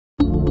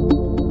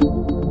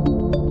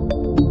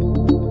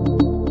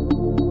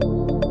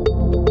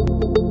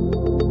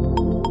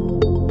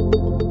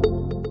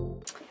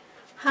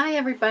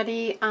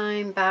everybody,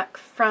 I'm back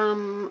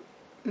from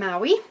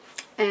Maui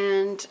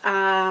and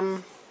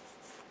I'm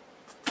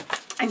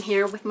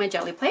here with my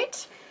Gelli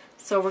Plate.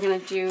 So we're going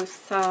to do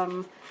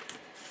some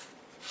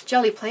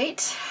Gelli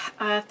Plate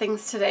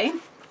things today,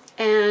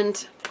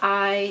 and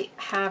I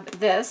have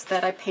this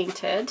that I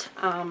painted.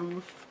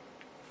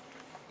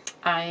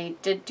 I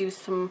did do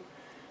some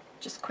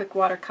just quick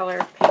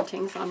watercolor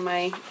paintings on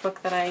my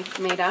book that I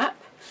made up.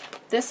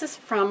 This is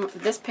from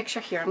this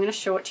picture here. I'm going to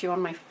show it to you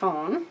on my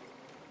phone.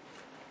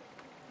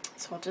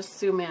 So I'll just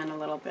zoom in a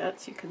little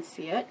bit so you can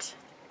see it.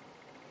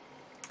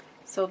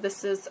 So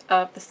this is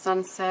of the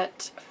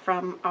sunset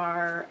from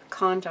our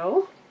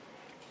condo.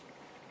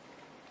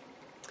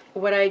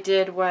 What I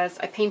did was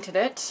I painted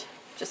it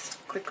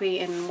just quickly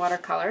in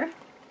watercolor.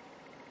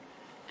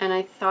 And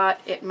I thought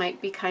it might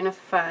be kind of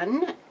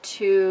fun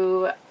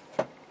to,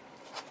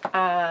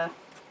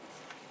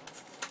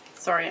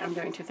 sorry, I'm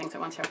doing two things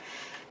at once here,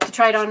 to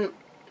try it on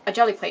a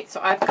Gelli Plate. So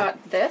I've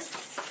got this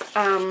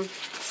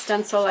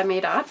stencil I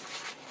made up.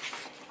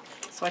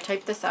 So I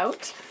typed this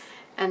out,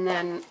 and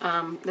then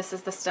this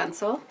is the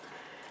stencil,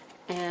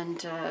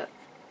 and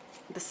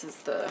this is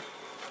the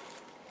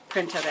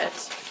print of it.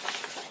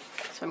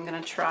 So I'm going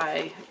to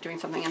try doing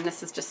something, and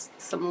this is just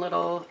some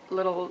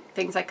little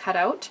things I cut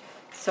out.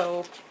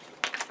 So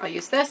I'll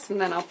use this,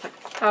 and then I'll put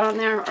that on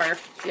there, or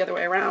the other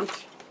way around.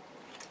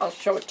 I'll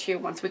show it to you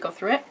once we go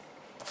through it.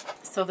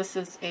 So this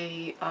is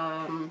a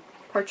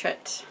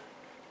portrait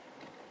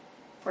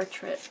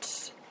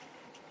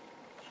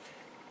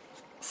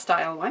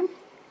style one.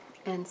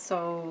 And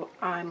so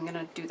I'm going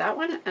to do that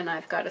one, and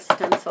I've got a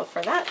stencil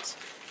for that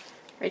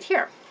right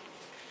here.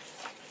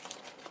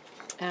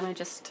 And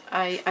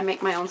I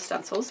make my own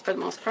stencils for the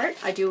most part.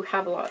 I do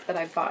have a lot that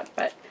I've bought,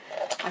 but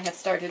I have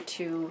started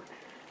to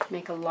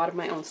make a lot of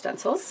my own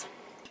stencils.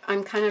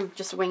 I'm kind of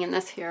just winging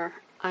this here.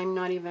 I'm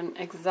not even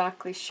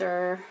exactly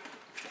sure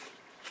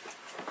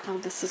how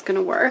this is going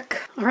to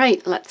work. All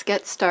right, let's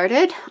get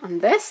started on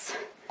this.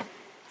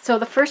 So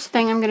the first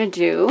thing I'm going to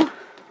do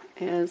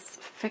is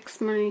fix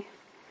my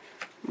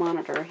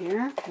monitor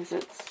here because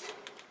it's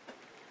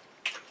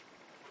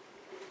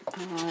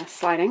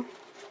sliding.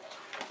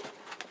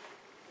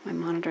 My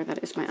monitor,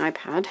 that is my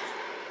iPad.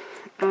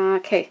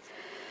 Okay,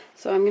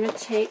 so I'm going to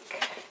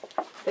take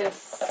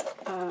this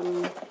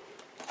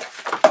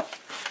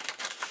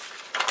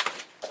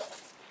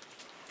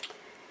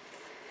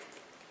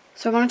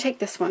so I want to take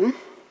this one,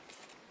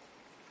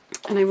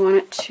 and I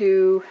want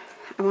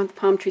the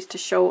palm trees to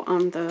show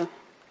on the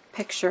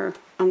picture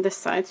on this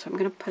side, so I'm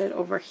going to put it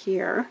over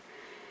here.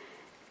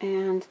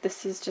 And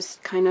this is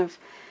just kind of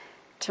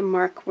to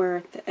mark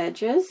where the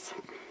edge is.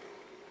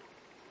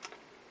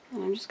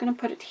 And I'm just going to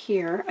put it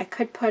here. I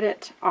could put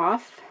it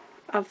off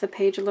of the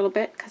page a little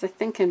bit, because I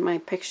think in my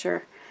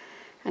picture,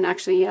 and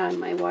actually in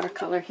my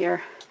watercolor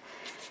here,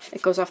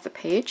 it goes off the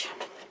page.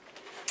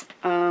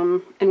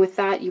 And with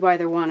that, you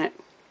either want it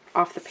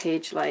off the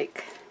page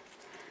like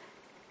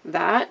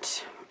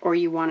that, or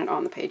you want it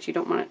on the page. You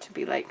don't want it to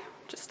be like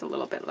just a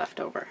little bit left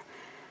over.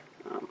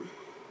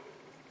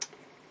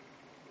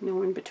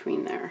 No in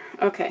between there.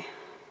 Okay,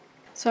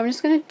 so I'm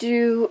just going to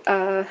do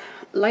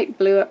light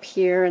blue up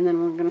here, and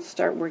then we're going to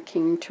start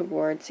working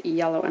towards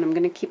yellow. And I'm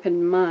going to keep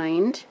in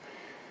mind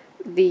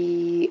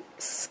the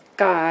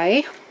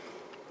sky,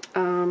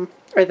 or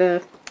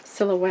the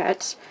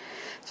silhouette.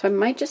 So I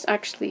might just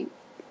actually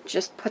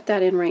just put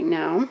that in right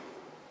now.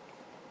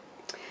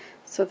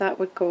 So that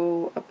would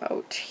go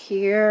about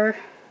here.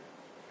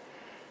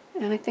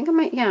 And I think I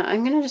might, yeah,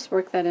 I'm going to just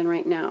work that in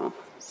right now,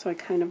 so I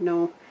kind of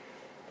know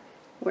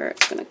where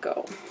it's going to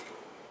go.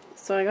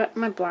 So I got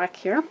my black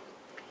here,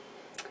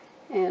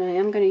 and I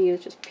am going to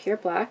use just pure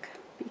black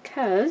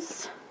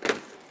because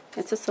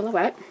it's a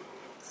silhouette,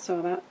 so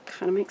that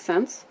kind of makes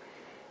sense.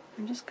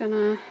 I'm just going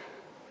to,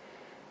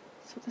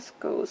 so this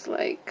goes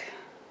like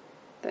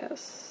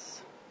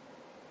this.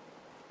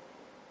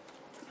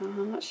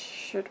 That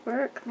should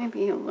work,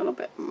 maybe a little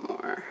bit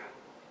more.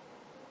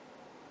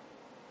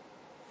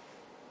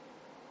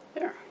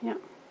 There, yeah.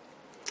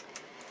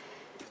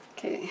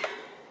 Okay.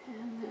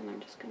 And then I'm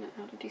just going to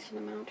add a decent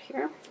amount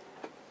here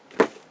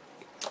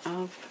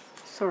of,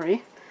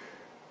 sorry,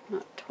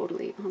 not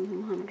totally on the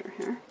monitor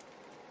here,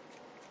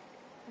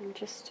 and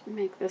just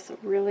make this a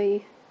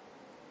really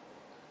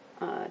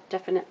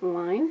definite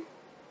line.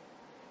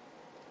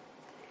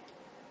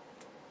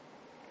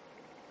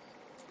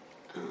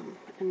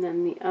 And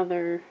then the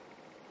other,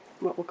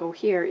 what will go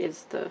here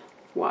is the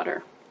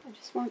water. I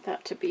just want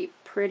that to be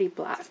pretty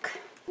black.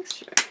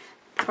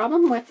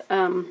 Problem with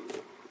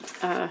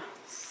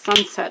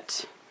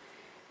sunset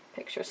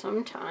picture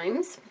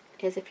sometimes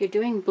is if you're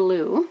doing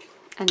blue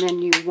and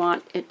then you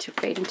want it to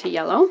fade into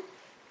yellow,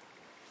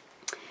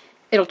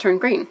 it'll turn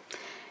green.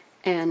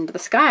 And the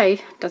sky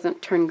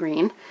doesn't turn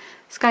green.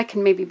 Sky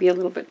can maybe be a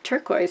little bit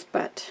turquoise,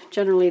 but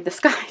generally the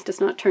sky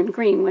does not turn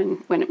green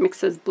when it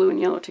mixes blue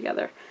and yellow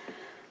together.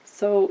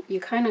 So you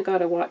kind of got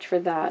to watch for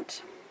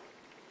that.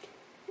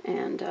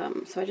 And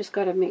so I just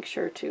got to make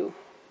sure to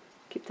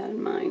keep that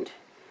in mind.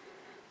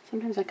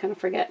 Sometimes I kind of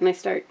forget and I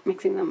start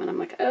mixing them and I'm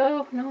like,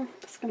 oh no,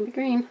 this is going to be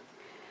green.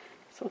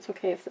 So it's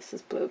okay if this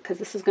is blue, because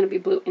this is going to be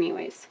blue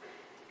anyways.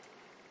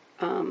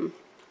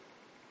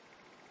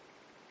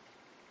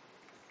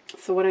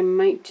 So what I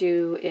might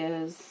do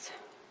is,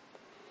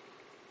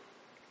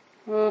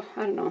 well,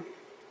 I don't know.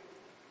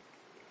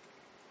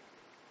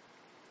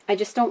 I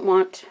just don't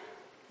want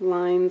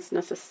lines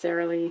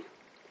necessarily.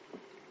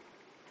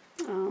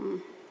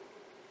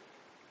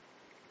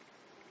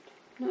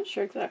 Not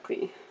sure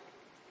exactly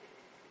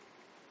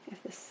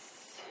if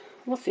this,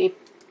 we'll see.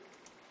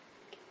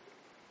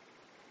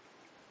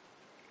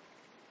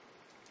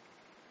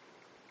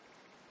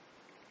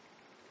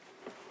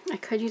 I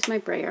could use my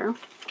brayer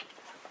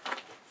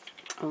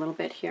a little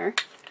bit here.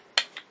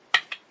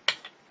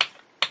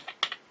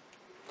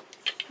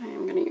 I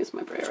am going to use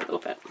my brayer a little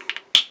bit.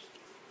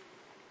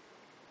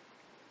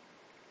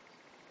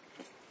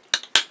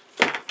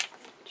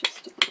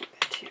 Just a little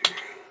bit here.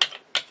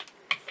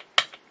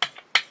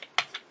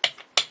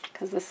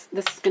 Because this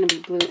is going to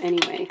be blue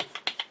anyway,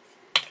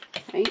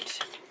 right?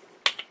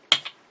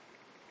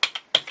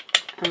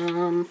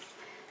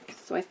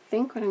 So I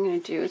think what I'm going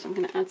to do is I'm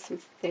going to add some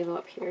phthalo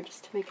up here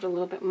just to make it a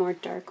little bit more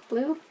dark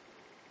blue.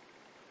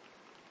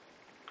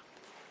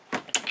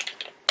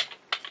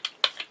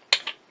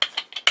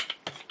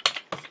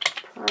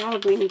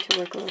 Probably need to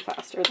work a little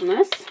faster than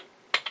this.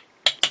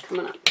 It's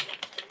coming up.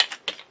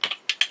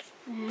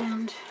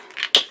 And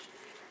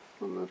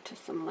we'll move to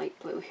some light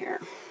blue here.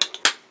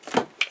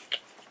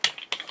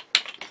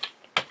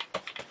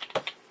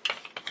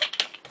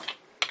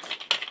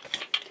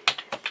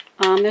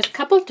 There's a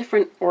couple of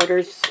different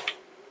orders,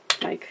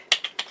 like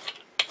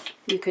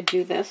you could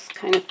do this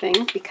kind of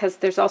thing, because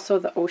there's also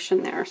the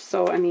ocean there.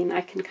 So, I mean,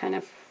 I can kind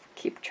of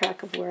keep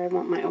track of where I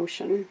want my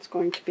ocean. It's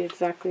going to be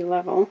exactly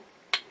level,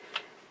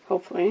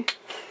 hopefully.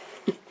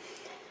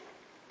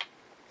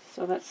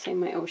 So let's say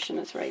my ocean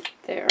is right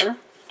there.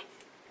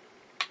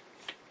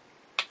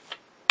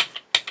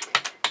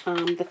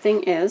 The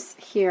thing is,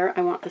 here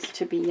I want this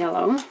to be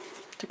yellow,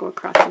 to go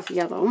across as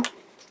yellow.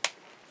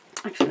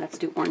 Actually, let's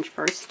do orange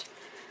first.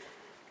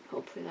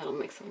 Hopefully that'll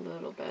mix a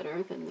little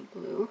better than the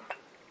blue.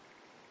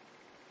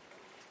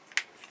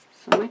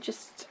 So I might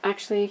just,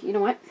 actually, you know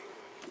what?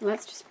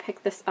 Let's just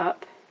pick this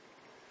up.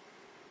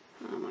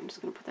 I'm just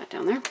going to put that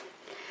down there.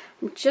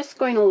 I'm just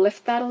going to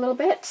lift that a little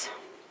bit,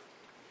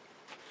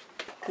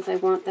 because I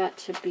want that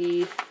to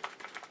be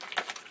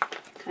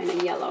kind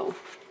of yellow.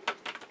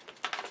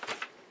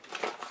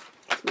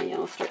 Because my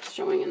yellow starts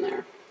showing in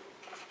there.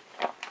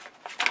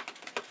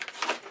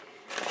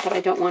 But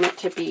I don't want it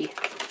to be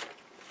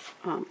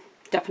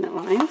definite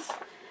lines.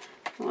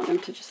 I want them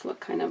to just look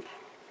kind of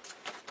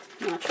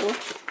natural.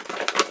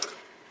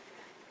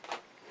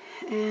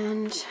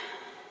 And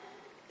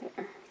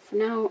there. So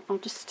now I'm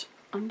just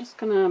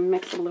gonna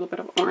mix a little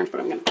bit of orange,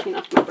 but I'm gonna clean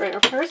off my brayer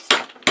first.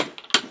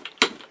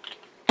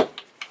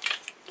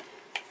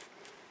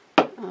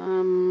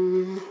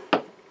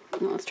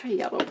 No, let's try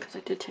yellow, because I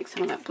did take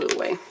some of that blue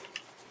away.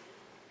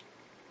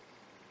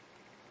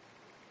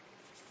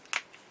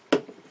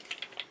 Let's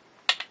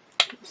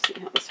see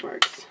how this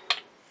works.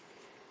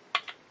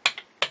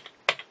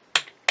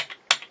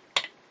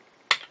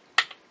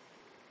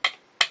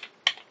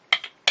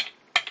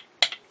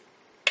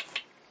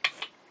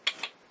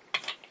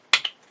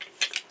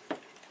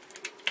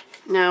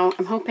 Now,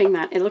 I'm hoping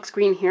that it looks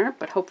green here,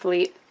 but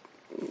hopefully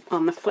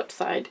on the flip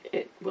side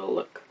it will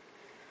look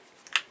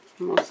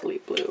mostly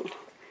blue.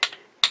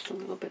 There's a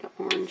little bit of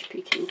orange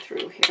peeking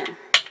through here.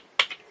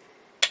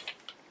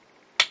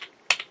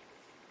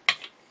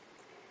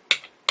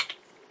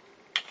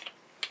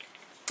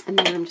 And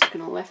then I'm just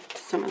going to lift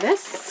some of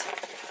this.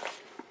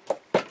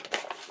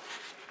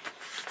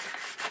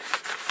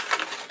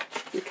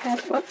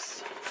 Because,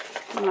 whoops,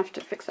 I'll have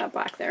to fix that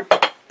black there.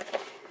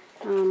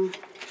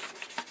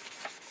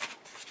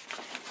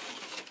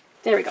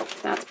 There we go.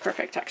 That's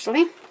perfect,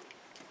 actually.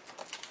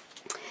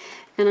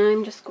 And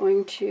I'm just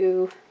going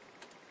to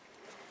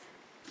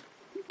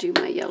do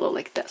my yellow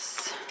like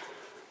this.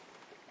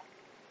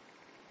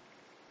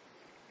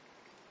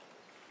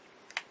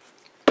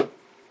 So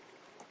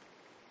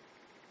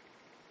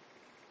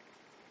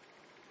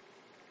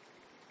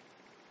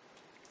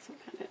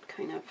that it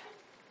kind of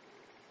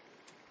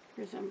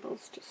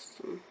resembles just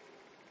some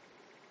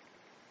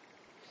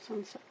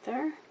sunset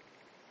there.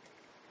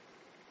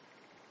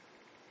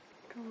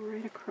 Go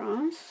right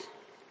across.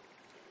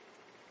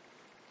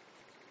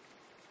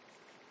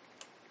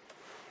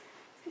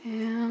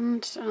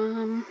 And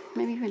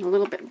maybe even a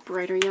little bit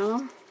brighter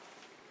yellow.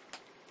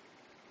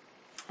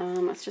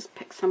 Let's just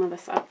pick some of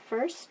this up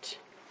first.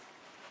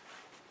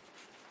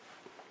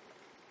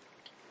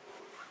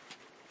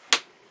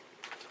 It'd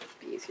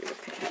be easier to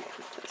pick up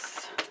with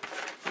this.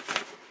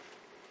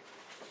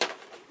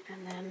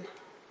 And then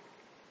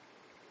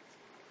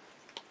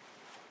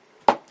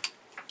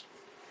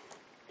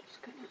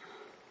just gonna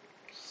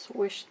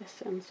swish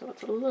this in so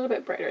it's a little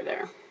bit brighter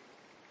there.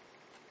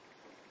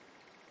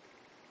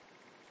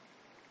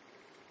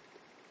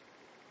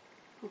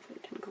 Hopefully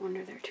it didn't go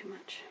under there too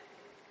much.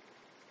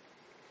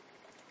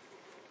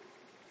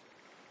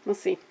 We'll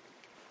see.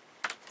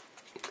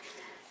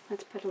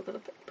 Let's put a little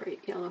bit bright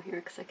yellow here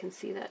because I can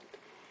see that.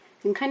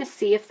 You can kind of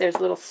see if there's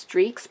little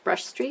streaks,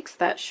 brush streaks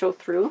that show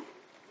through.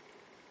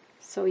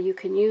 So you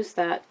can use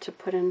that to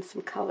put in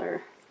some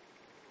color.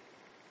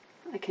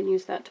 I can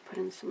use that to put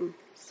in some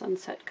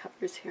sunset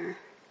colors here.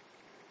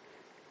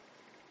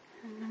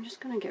 And I'm just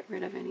going to get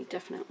rid of any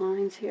definite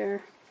lines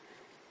here.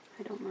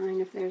 I don't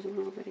mind if there's a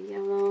little bit of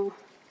yellow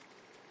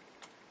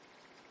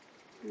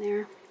in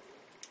there.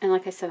 And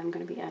like I said, I'm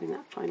going to be adding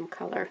that final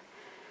color.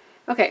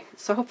 Okay,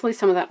 so hopefully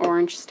some of that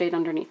orange stayed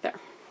underneath there.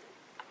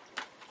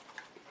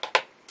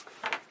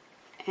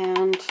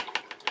 And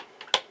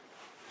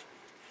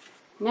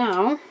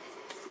now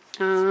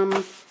I'm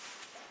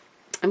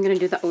going to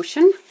do the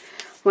ocean.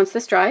 Once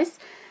this dries,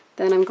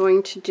 then I'm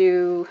going to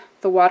do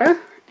the water,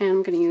 and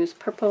I'm going to use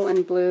purple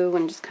and blue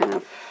and just kind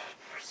of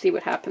see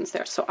what happens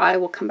there. So I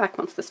will come back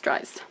once this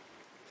dries.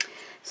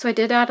 So I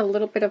did add a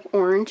little bit of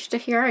orange to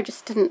here. I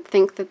just didn't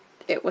think that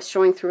it was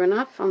showing through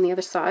enough on the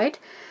other side.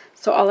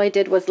 So all I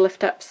did was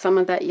lift up some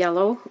of that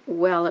yellow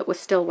while it was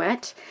still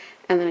wet,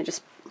 and then I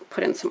just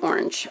put in some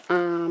orange.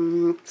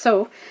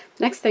 So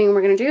next thing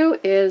we're going to do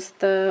is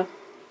the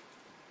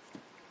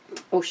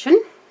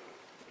ocean,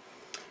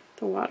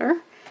 the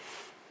water.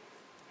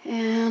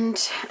 And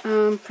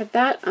for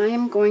that I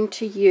am going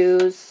to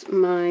use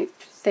my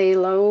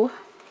phthalo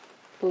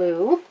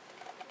blue.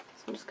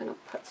 So I'm just going to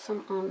put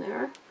some on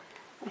there.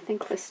 I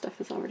think this stuff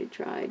is already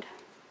dried.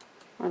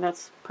 Oh,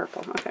 that's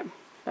purple. Okay,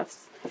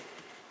 that's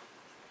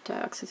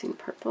dioxazine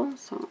purple,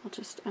 so I'll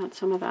just add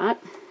some of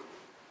that.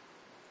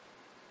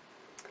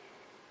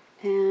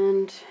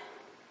 And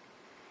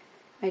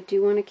I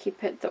do want to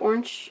keep it, the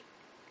orange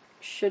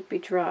should be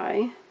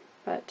dry,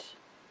 but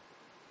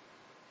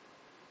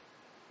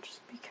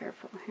just be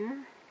careful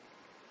here.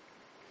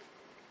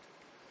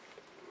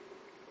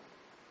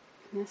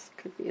 And this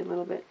could be a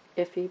little bit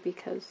iffy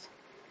because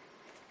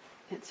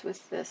it's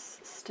with this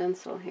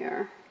stencil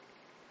here.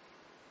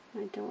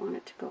 I don't want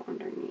it to go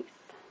underneath.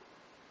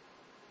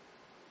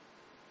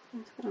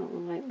 I'm just going to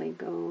lightly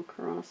go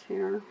across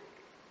here.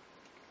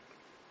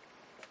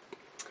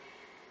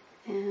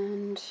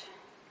 And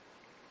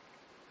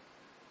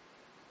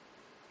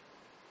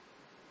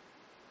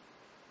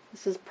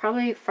this is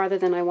probably farther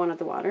than I wanted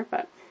the water,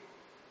 but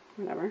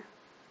whatever.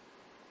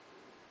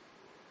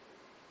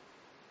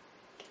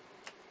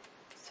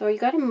 So you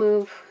got to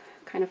move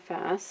kind of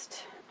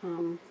fast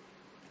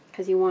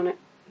because you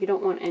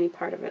don't want any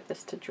part of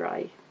this to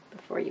dry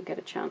before you get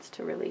a chance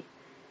to really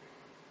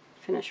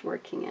finish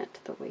working it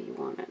the way you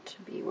want it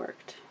to be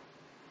worked.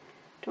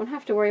 Don't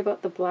have to worry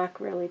about the black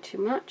really too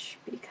much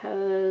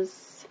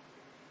because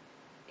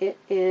it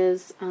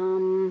is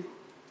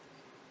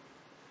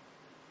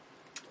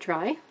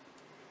dry.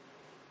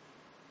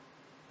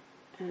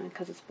 And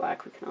because it's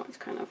black, we can always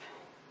kind of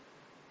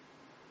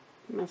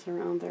mess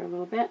around there a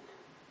little bit.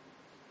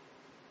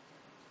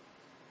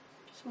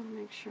 Just want to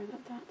make sure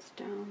that that's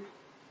down.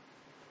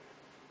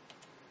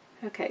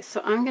 Okay,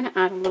 so I'm going to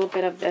add a little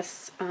bit of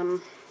this.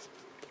 I'm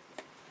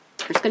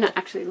just going to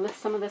actually lift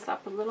some of this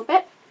up a little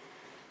bit.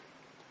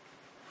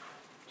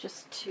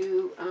 Just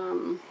to,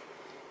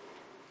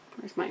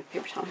 where's my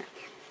paper towel here?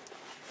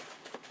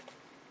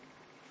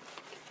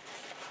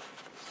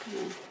 Just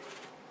gonna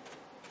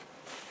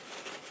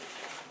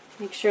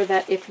make sure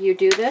that if you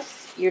do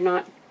this, you're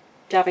not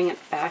dabbing it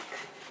back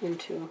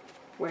into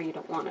where you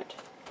don't want it.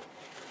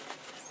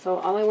 So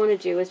all I want to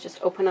do is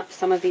just open up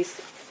some of these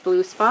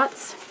blue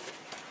spots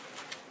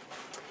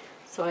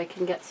so I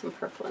can get some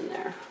purple in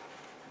there.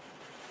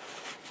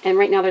 And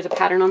right now there's a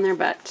pattern on there,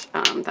 but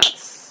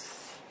that's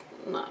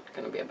not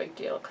going to be a big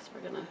deal because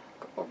we're going to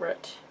go over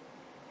it.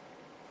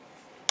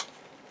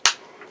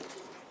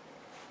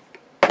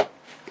 Okay,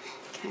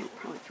 I'll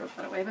probably throw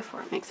that away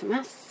before it makes a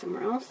mess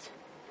somewhere else.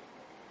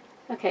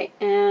 Okay,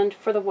 and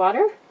for the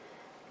water,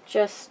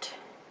 just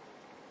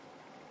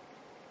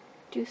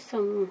do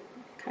some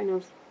kind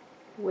of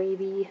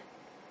wavy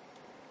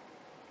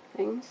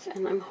things,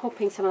 and I'm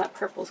hoping some of that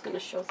purple is going to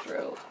show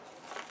through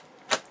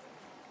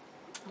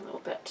a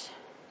little bit.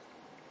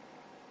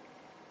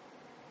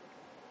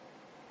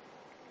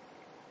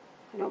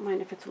 I don't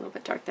mind if it's a little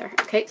bit dark there.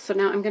 Okay, so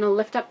now I'm going to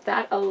lift up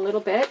that a little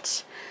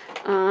bit.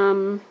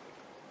 I'm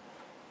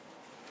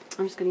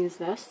just going to use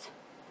this.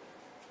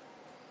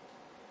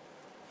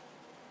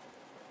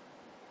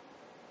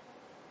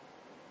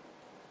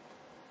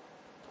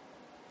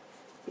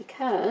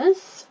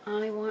 Because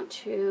I want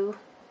to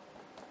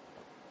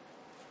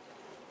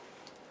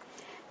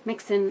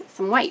mix in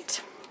some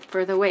white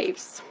for the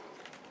waves.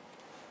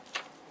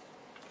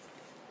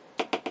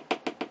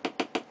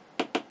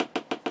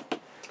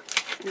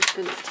 I'm just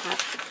going to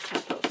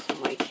tap out some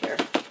white here.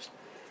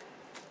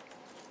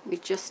 We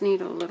just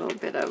need a little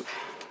bit of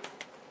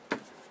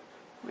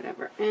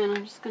whatever. And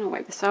I'm just going to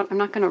wipe this out. I'm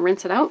not going to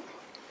rinse it out.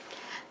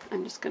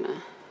 I'm just going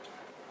to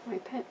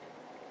wipe it.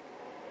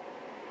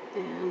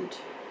 And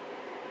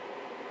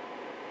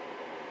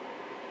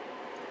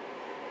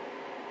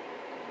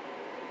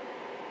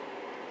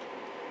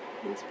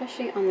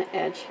especially on the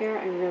edge here,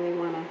 I really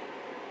want to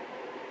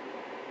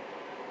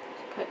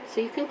So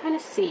you can kind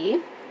of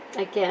see,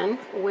 again,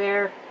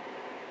 where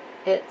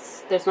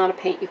there's not a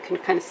paint, you can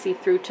kind of see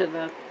through to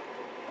the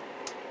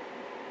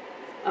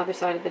other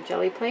side of the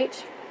Gelli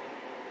plate.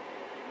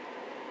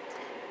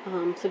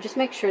 So just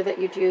make sure that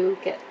you do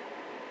get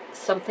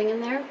something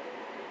in there.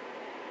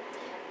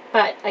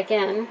 But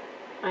again,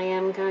 I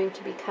am going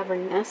to be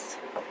covering this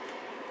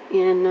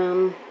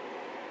in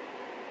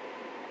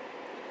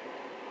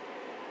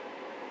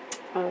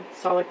a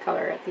solid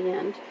color at the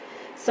end.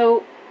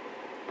 So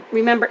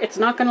remember, it's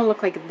not going to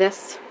look like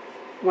this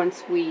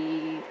once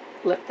we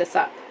lift this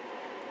up,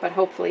 but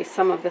hopefully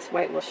some of this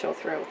white will show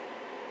through.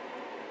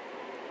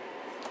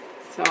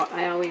 So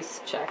I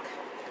always check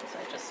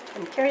because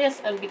I'm curious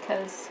and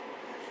because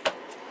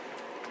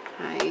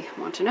I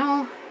want to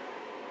know.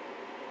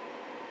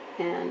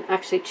 And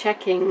actually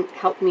checking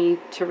helped me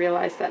to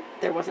realize that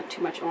there wasn't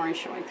too much orange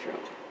showing through.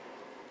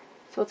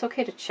 So it's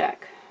okay to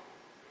check.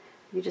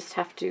 You just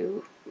have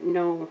to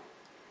know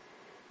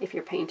if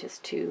your paint is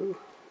too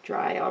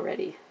dry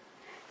already.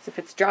 So if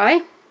it's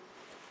dry,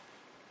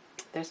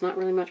 there's not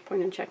really much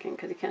point in checking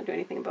because you can't do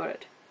anything about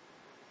it.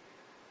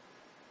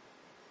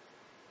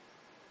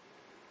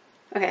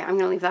 Okay, I'm going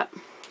to leave that.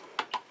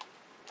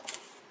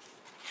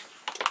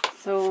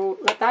 So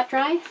let that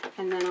dry,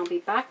 and then I'll be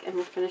back and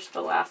we'll finish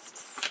the last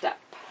step.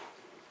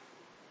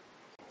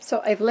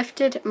 So I've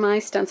lifted my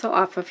stencil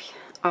off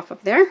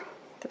of there.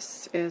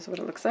 This is what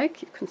it looks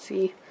like. You can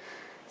see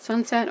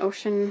sunset,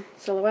 ocean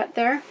silhouette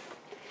there.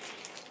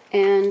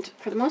 And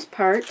for the most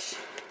part,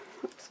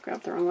 oops,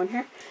 grab the wrong one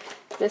here.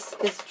 This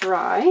is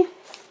dry.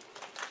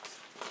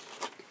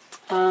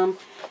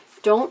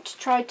 Don't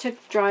try to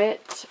dry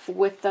it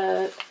with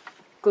the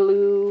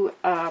glue,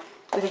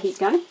 with a heat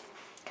gun,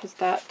 because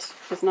that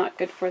is not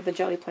good for the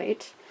Gelli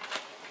plate.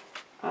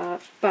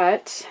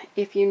 But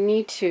if you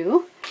need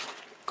to,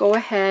 go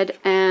ahead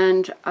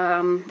and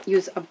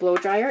use a blow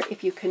dryer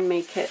if you can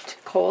make it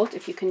cold.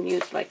 If you can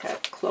use like a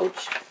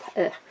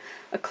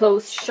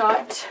closed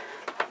shot,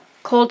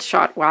 cold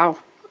shot. Wow,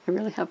 I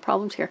really have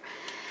problems here.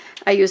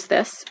 I use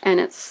this, and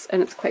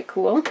it's quite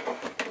cool.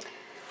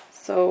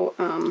 So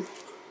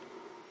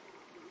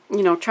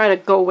you know, try to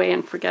go away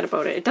and forget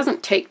about it. It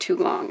doesn't take too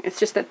long. It's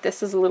just that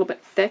this is a little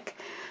bit thick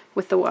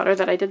with the water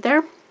that I did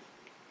there.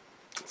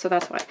 So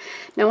that's why.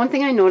 Now, one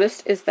thing I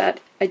noticed is that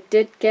I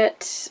did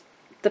get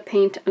the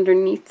paint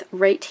underneath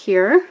right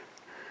here.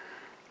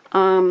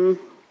 So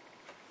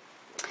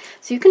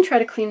you can try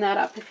to clean that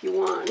up if you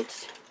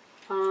want.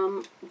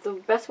 The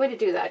best way to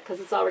do that,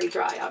 because it's already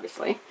dry,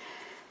 obviously.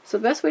 So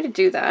the best way to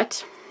do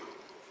that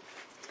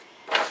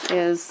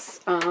is,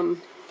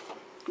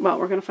 well,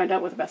 we're going to find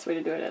out what the best way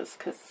to do it is,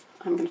 because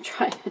I'm going to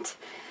try it.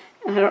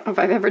 And I don't know if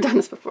I've ever done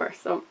this before.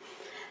 So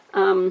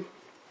I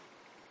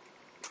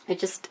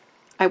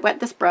wet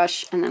this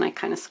brush and then I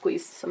kind of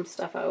squeeze some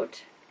stuff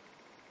out.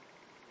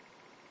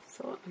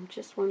 So I'm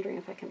just wondering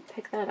if I can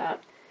pick that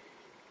up,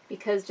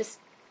 because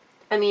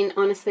I mean,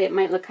 honestly, it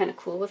might look kind of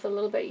cool with a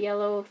little bit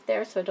yellow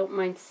there, so I don't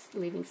mind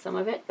leaving some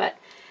of it, but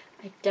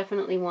I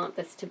definitely want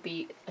this to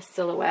be a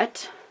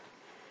silhouette,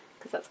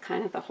 because that's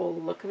kind of the whole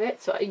look of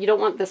it. So you don't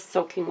want this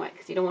soaking wet,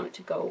 because you don't want it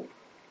to go,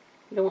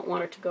 you don't want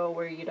water to go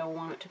where you don't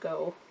want it to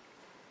go.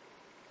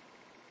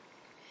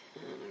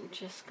 And I'm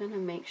just going to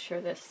make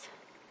sure the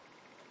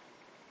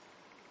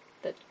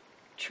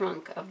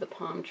trunk of the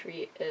palm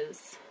tree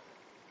is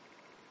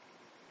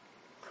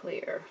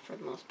clear for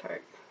the most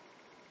part.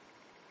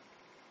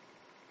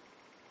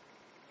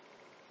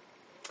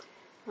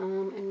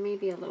 And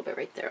maybe a little bit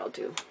right there I'll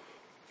do.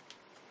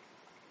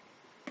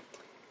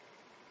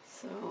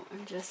 So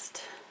I'm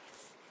just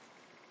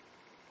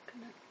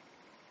gonna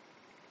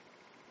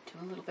do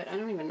a little bit. I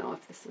don't even know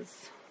if this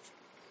is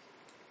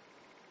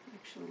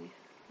actually,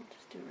 I'll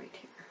just do it right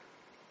here.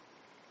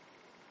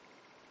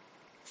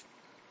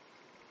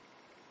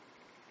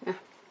 Yeah,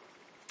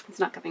 it's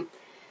not coming.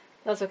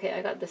 That's okay,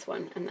 I got this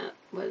one, and that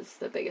was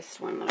the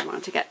biggest one that I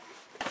wanted to get.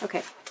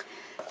 Okay,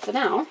 so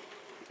now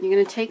you're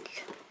going to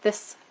take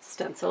this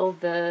stencil,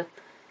 I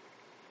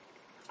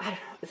don't know,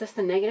 is this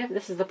the negative?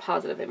 This is the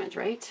positive image,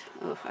 right?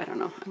 Oh, I don't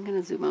know. I'm going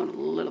to zoom out a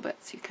little bit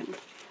so you can...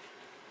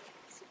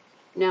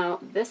 Now,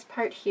 this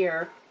part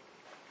here,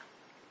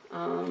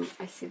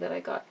 I see that I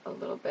got a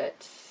little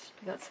bit,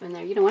 I got some in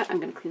there. You know what? I'm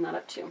going to clean that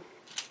up too.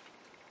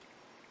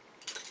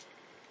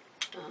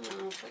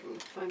 If I can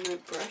find my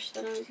brush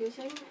that I was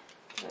using,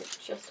 that I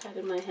just had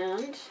in my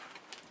hand.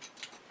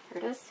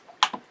 Here it is.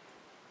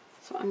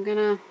 So I'm going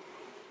to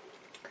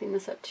clean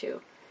this up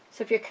too.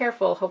 So if you're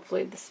careful,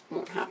 hopefully this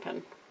won't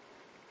happen.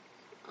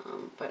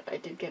 But I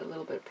did get a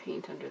little bit of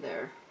paint under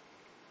there,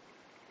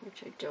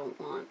 which I don't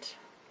want.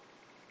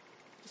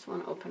 Just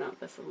want to open up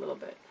this a little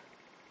bit.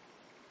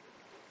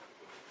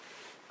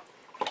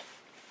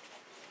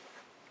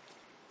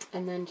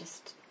 And then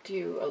just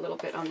do a little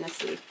bit on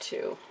this leaf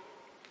too.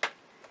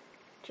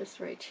 Just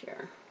right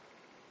here.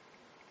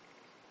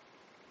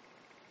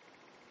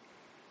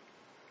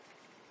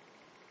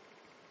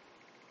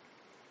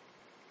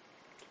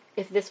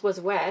 If this was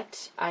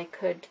wet, I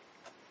could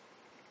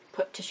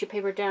put tissue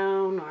paper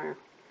down or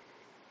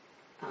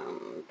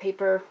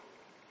paper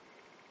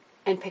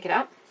and pick it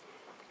up.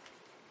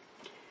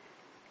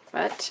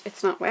 But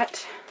it's not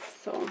wet,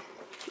 so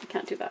I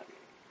can't do that.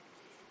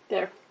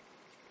 There.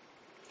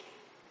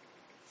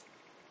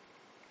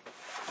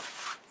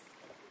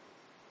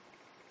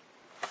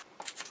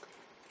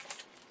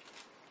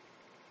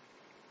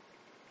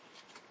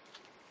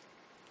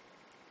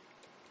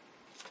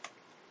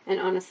 And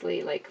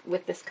honestly, like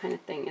with this kind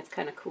of thing, it's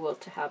kind of cool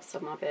to have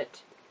some of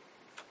it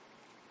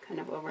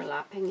kind of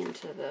overlapping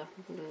into the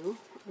blue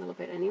a little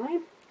bit anyway,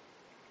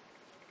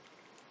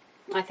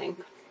 I think.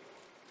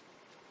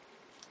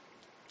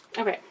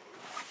 Okay.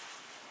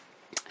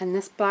 And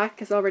this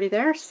black is already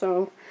there,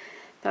 so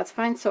that's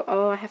fine. So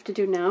all I have to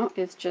do now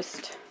is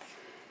just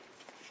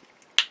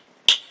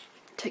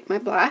take my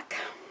black.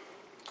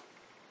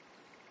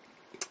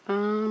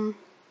 And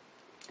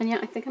yeah,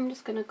 I think I'm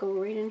just going to go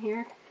right in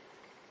here.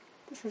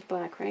 This is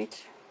black,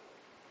 right?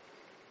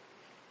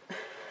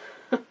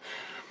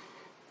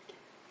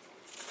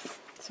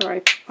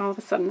 Sorry, all of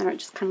a sudden there it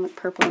just kind of looked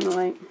purple in the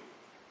light.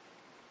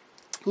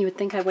 You would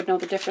think I would know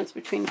the difference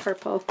between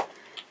purple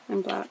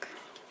and black,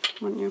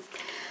 wouldn't you?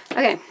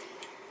 Okay,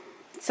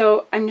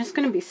 so I'm just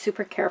going to be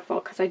super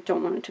careful because I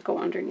don't want it to go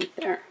underneath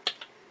there.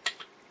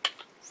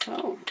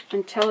 So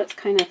until it's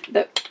kind of,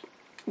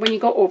 when you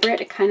go over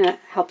it, it kind of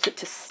helps it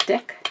to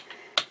stick,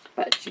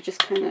 but you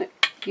just kind of,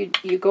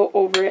 you go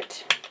over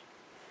it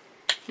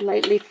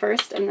lightly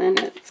first, and then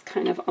it's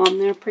kind of on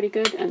there pretty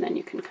good, and then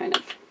you can kind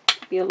of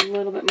be a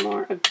little bit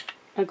more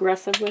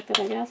aggressive with it,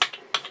 I guess.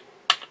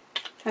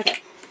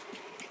 Okay.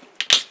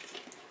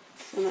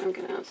 So now I'm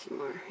going to add some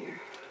more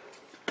here.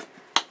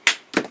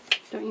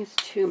 Don't use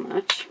too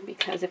much,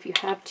 because if you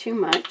have too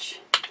much,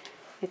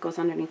 it goes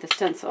underneath the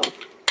stencil.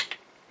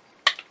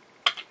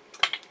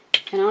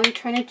 And all you're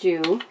trying to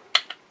do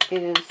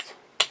is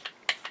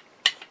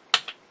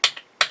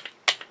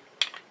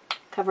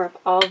cover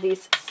up all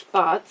these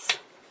spots.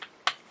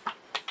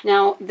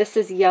 Now this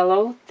is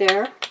yellow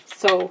there,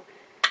 so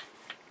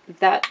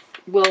that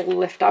will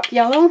lift up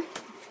yellow.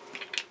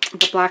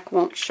 The black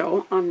won't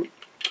show on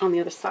the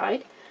other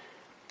side,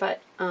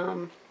 but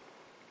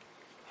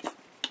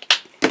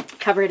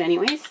cover it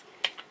anyways,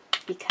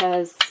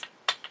 because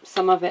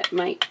some of it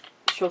might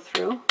show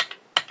through.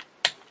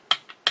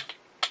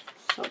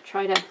 So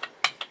try to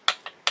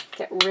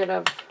get rid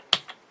of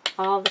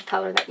all the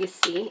color that you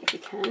see if you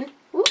can.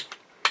 Ooh.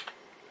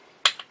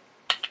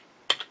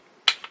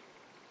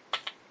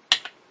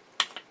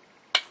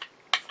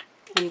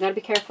 And you got to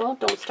be careful.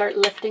 Don't start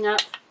lifting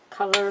up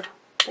color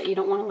that you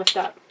don't want to lift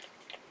up.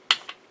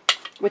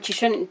 Which you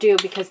shouldn't do,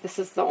 because this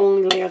is the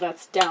only layer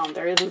that's down.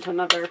 There isn't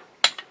another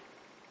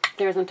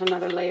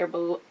layer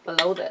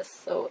below this,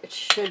 so it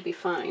should be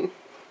fine.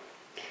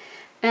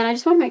 And I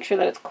just want to make sure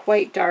that it's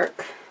quite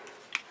dark,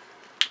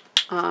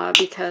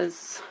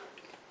 because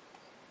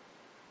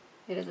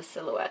it is a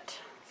silhouette.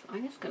 So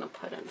I'm just going to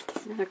put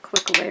another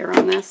quick layer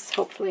on this.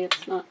 Hopefully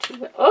it's not too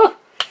wet. Oh!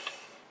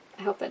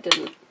 I hope that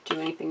didn't do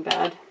anything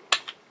bad.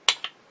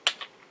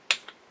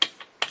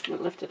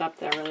 It lifted up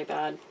there really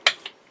bad.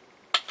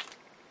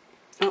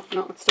 Oh,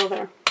 no, it's still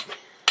there.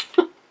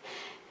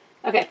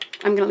 Okay,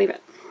 I'm going to leave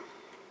it.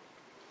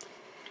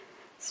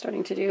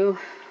 Starting to do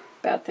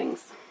bad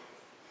things.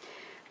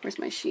 Where's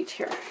my sheet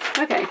here?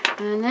 Okay,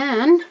 and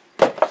then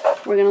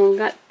we're going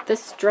to let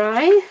this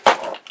dry.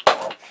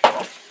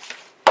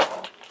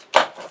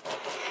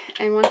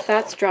 And once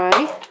that's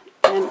dry,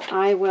 then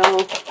I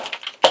will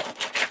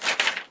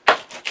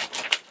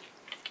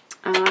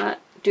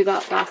do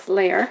that last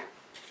layer.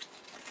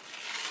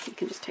 You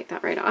can just take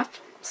that right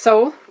off.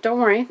 So don't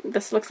worry,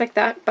 this looks like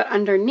that, but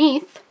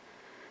underneath,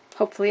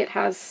 hopefully it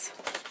has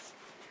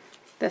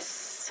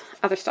this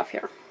other stuff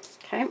here.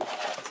 Okay,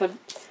 so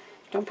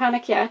don't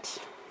panic yet.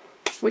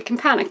 We can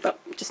panic, but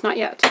just not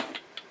yet.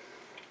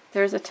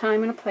 There's a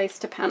time and a place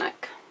to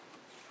panic.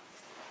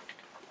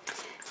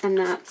 And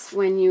that's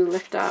when you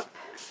lift up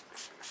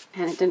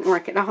and it didn't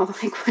work at all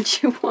like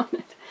what you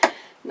wanted.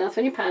 And that's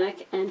when you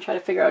panic and try to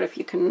figure out if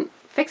you can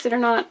fix it or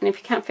not. And if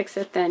you can't fix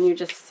it, then you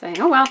just say,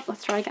 oh well,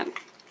 let's try again.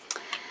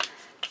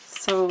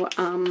 So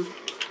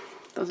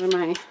those are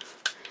my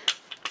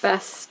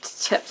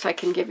best tips I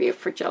can give you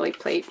for Gelli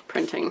Plate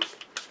printing.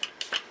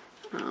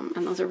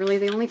 And those are really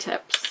the only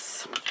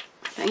tips,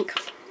 I think.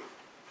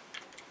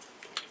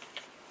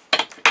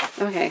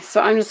 Okay,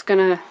 so I'm just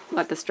gonna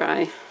let this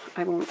dry.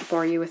 I won't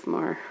bore you with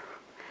more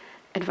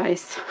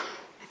advice.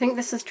 I think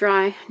this is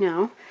dry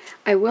now.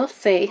 I will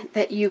say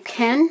that you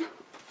can,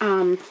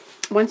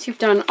 once you've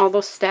done all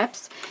those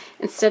steps,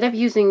 instead of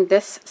using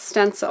this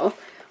stencil,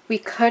 we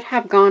could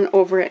have gone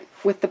over it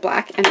with the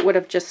black and it would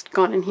have just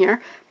gone in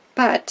here.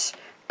 But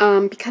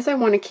because I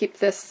want to keep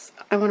this,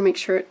 I want to make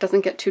sure it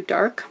doesn't get too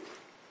dark.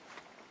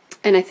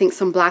 And I think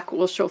some black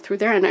will show through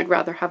there, and I'd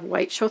rather have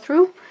white show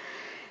through.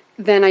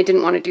 Then I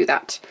didn't want to do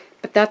that.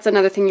 But that's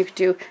another thing you could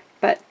do.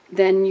 But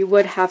then you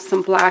would have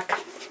some black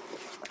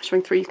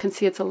showing through. You can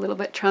see it's a little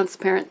bit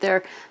transparent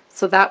there.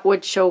 So that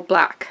would show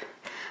black.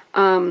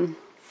 And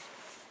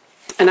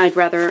I'd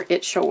rather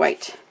it show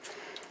white.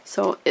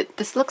 So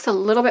this looks a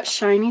little bit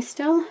shiny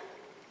still.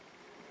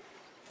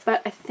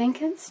 but I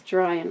think it's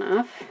dry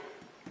enough.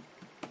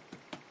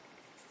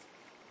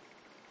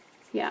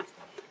 Yeah,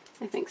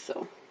 I think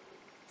so.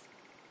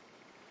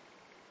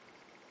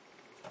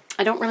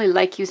 I don't really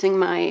like using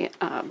my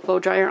blow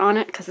dryer on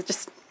it because it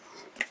just,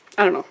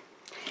 I don't know.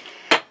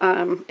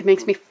 It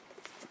makes me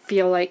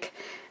feel like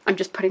I'm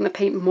just putting the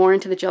paint more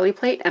into the Gelli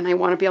plate, and I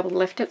want to be able to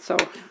lift it, so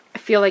I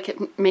feel like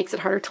it makes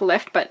it harder to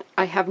lift, but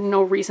I have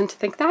no reason to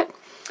think that.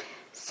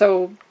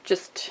 So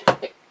just,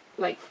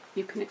 like,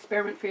 you can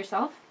experiment for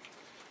yourself.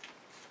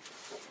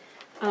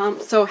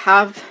 So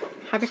have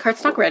your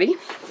cardstock ready,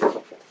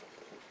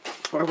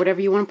 or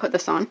whatever you want to put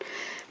this on.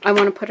 I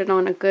want to put it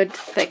on a good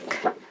thick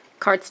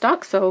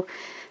cardstock, so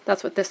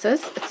that's what this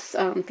is. It's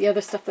the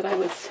other stuff that I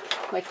was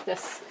like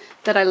this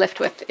that I lift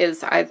with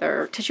is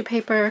either tissue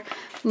paper,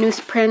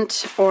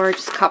 newsprint, or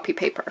just copy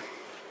paper.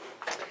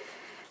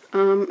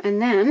 And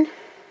then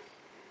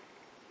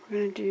we're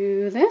going to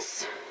do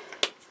this.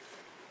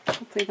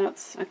 Hopefully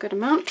that's a good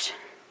amount.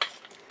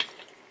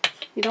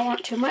 You don't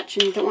want too much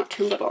and you don't want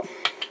too little.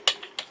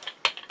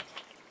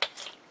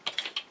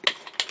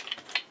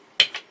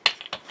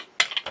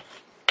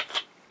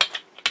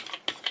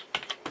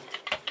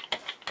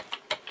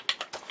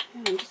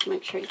 And just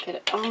make sure you get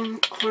it on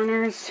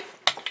corners.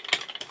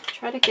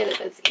 Try to get it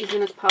as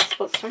even as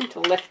possible. It's starting to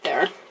lift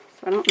there,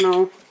 so I don't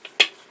know.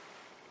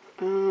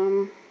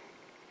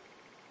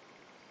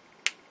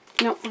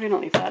 No, we're going to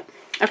leave that.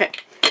 Okay.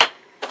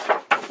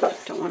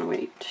 Don't want to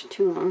wait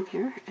too long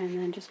here. And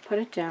then just put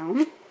it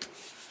down.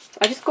 So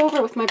I just go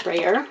over with my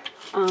brayer.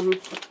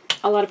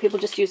 A lot of people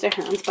just use their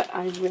hands, but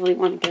I really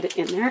want to get it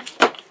in there.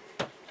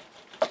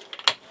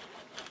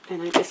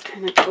 And I just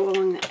kind of go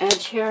along the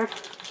edge here.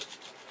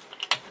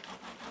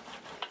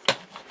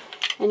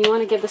 And you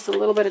want to give this a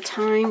little bit of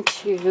time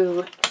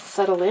to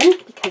settle in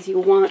because you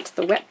want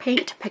the wet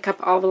paint to pick up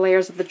all the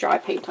layers of the dry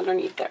paint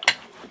underneath there.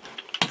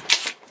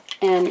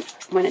 And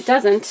when it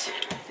doesn't,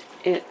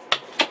 it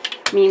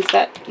means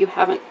that you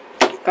haven't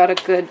got a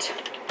good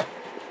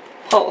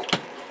pull.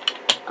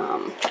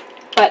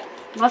 But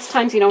lots of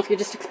times, you know, if you're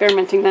just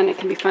experimenting, then it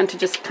can be fun to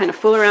just kind of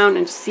fool around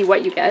and just see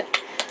what you get.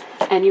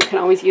 And you can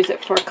always use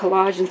it for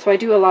collage, and so I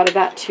do a lot of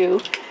that too.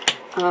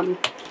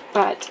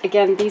 But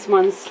again, these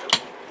ones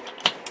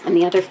and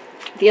the other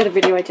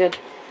video I did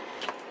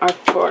are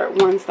for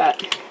ones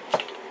that,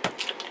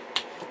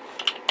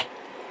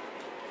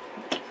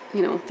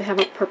 you know, they have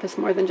a purpose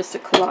more than just a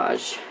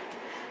collage.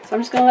 So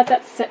I'm just going to let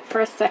that sit for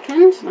a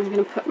second. I'm going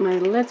to put my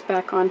lids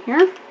back on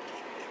here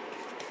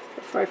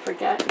before I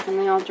forget, and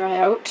they all dry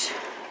out.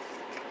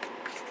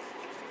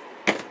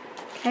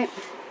 Okay.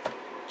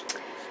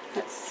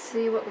 Let's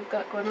see what we've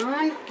got going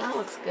on. That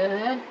looks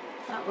good.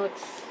 That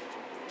looks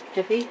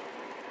iffy.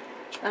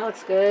 That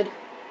looks good.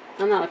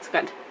 And that looks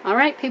good.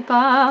 Alright, people.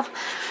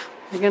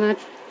 We're going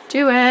to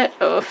do it.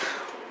 Oh,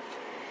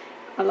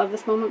 I love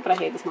this moment, but I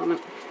hate this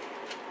moment.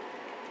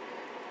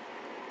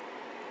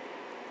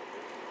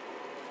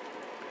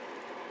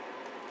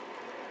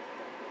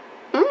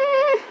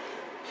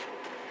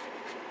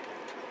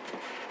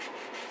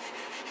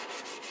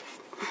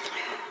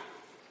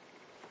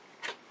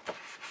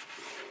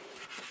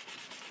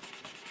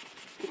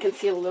 You can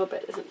see a little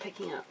bit isn't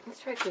picking up. Let's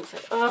try to clean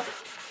it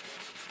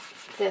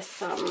off.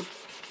 This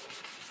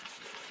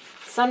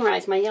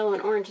sunrise, my yellow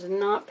and orange is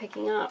not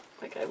picking up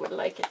like I would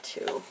like it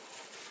to.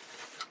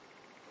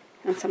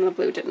 And some of the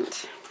blue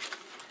didn't.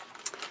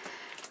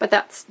 But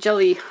that's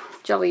Gelli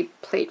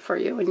Plate for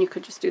you, and you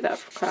could just do that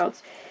for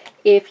clouds.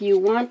 If you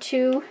want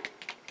to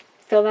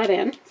fill that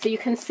in, so you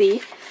can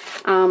see,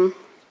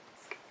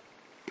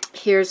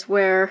 here's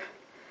where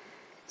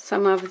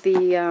some of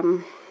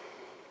the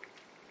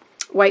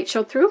white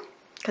showed through,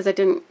 because I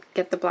didn't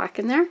get the black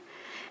in there.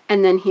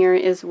 And then here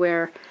is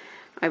where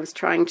I was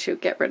trying to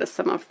get rid of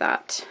some of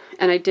that.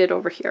 And I did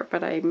over here,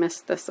 but I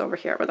missed this over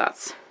here. But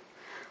that's,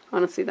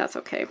 honestly, that's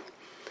okay.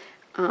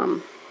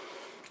 So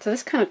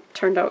this kind of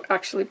turned out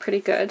actually pretty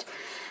good.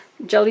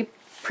 Gelli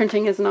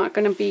printing is not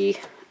going to be,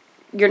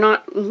 you're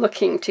not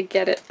looking to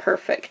get it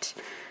perfect.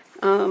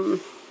 So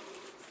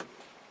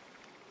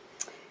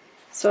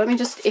let me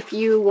just, if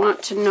you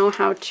want to know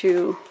how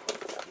to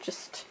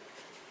just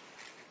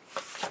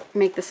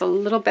make this a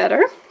little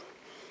better,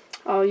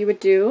 all you would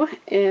do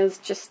is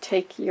just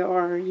take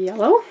your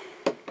yellow.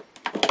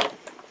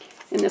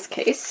 In this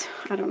case,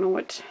 I don't know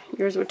what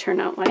yours would turn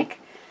out like.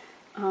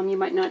 You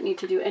might not need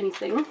to do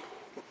anything,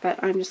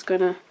 but I'm just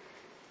going to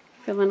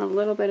fill in a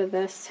little bit of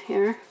this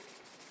here.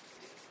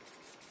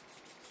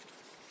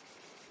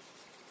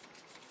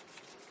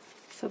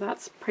 So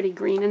that's pretty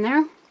green in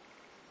there,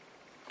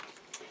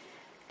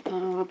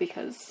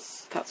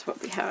 because that's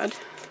what we had.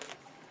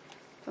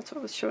 That's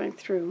what was showing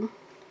through.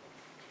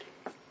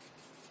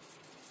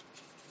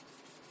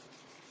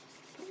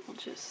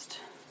 Just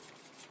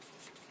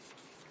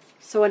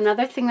so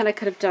another thing that I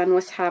could have done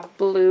was have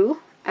blue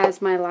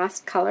as my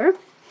last color,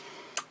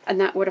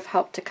 and that would have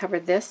helped to cover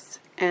this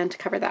and to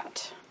cover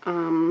that.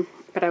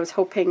 But I was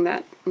hoping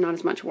that not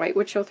as much white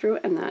would show through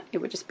and that it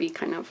would just be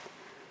kind of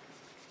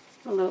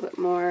a little bit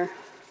more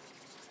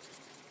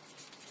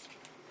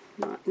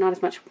not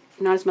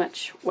as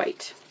much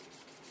white.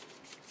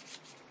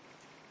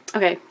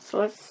 Okay, so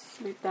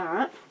let's leave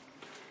that.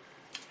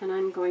 And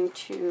I'm going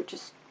to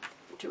just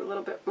do a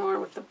little bit more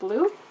with the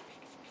blue.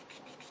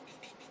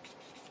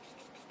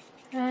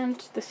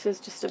 And this is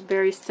just a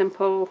very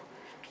simple,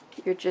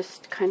 you're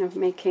just kind of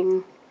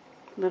making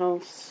little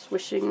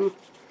swishing.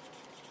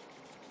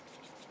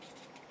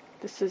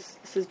 This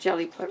is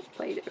Gelli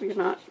Plate. You're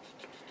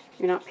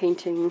not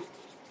painting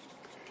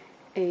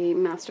a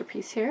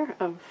masterpiece here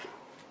of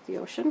the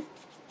ocean.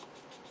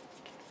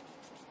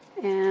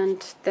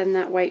 And then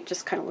that white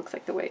just kind of looks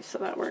like the waves, so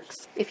that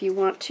works. If you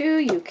want to,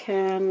 you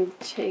can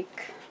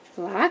take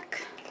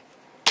black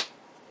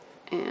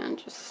and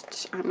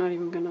just, I'm not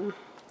even gonna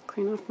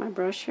clean off my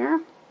brush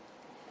here.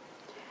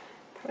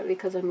 Partly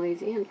because I'm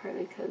lazy and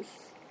partly because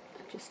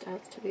it just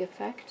adds to the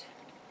effect.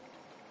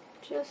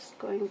 Just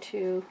going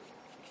to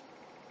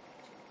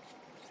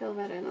fill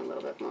that in a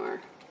little bit more.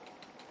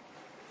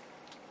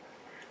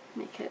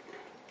 Make it.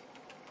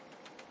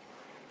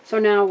 So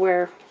now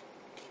we're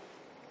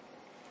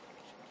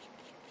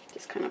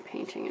just kind of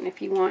painting, and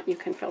if you want, you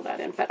can fill that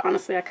in. But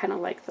honestly, I kind of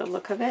like the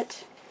look of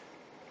it,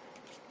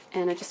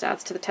 and it just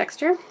adds to the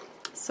texture.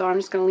 So I'm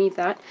just going to leave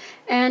that.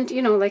 And,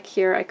 you know, like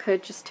here, I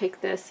could just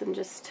take this and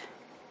just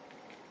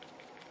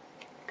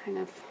kind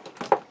of,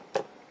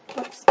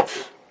 whoops,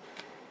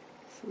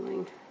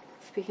 something.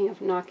 Speaking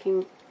of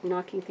knocking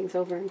things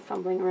over and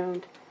fumbling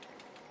around,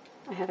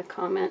 I had a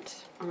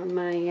comment on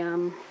my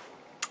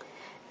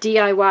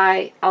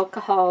DIY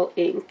alcohol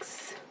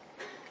inks.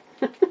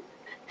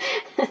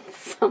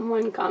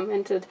 Someone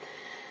commented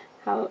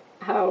how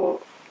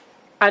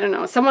I don't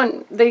know,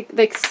 someone, they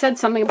said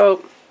something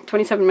about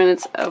 27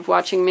 minutes of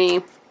watching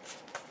me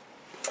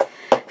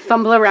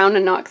fumble around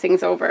and knock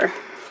things over,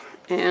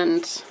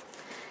 and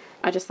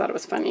I just thought it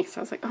was funny.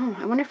 So I was like, oh,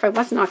 I wonder if I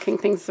was knocking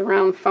things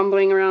around,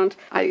 fumbling around.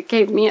 It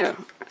gave me a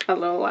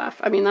little laugh.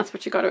 I mean, that's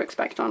what you got to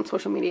expect on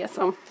social media,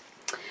 so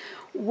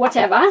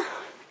whatever.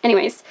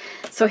 Anyways,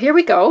 so here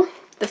we go.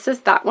 This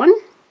is that one,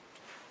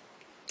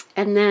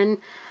 and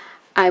then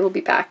I will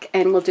be back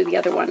and we'll do the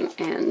other one,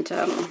 and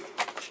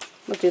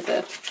we'll do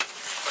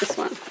this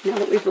one. Now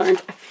that we've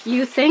learned a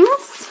few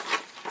things,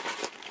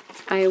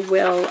 I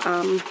will,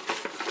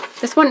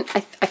 this one I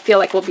feel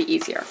like will be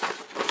easier.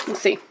 We'll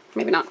see,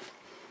 maybe not.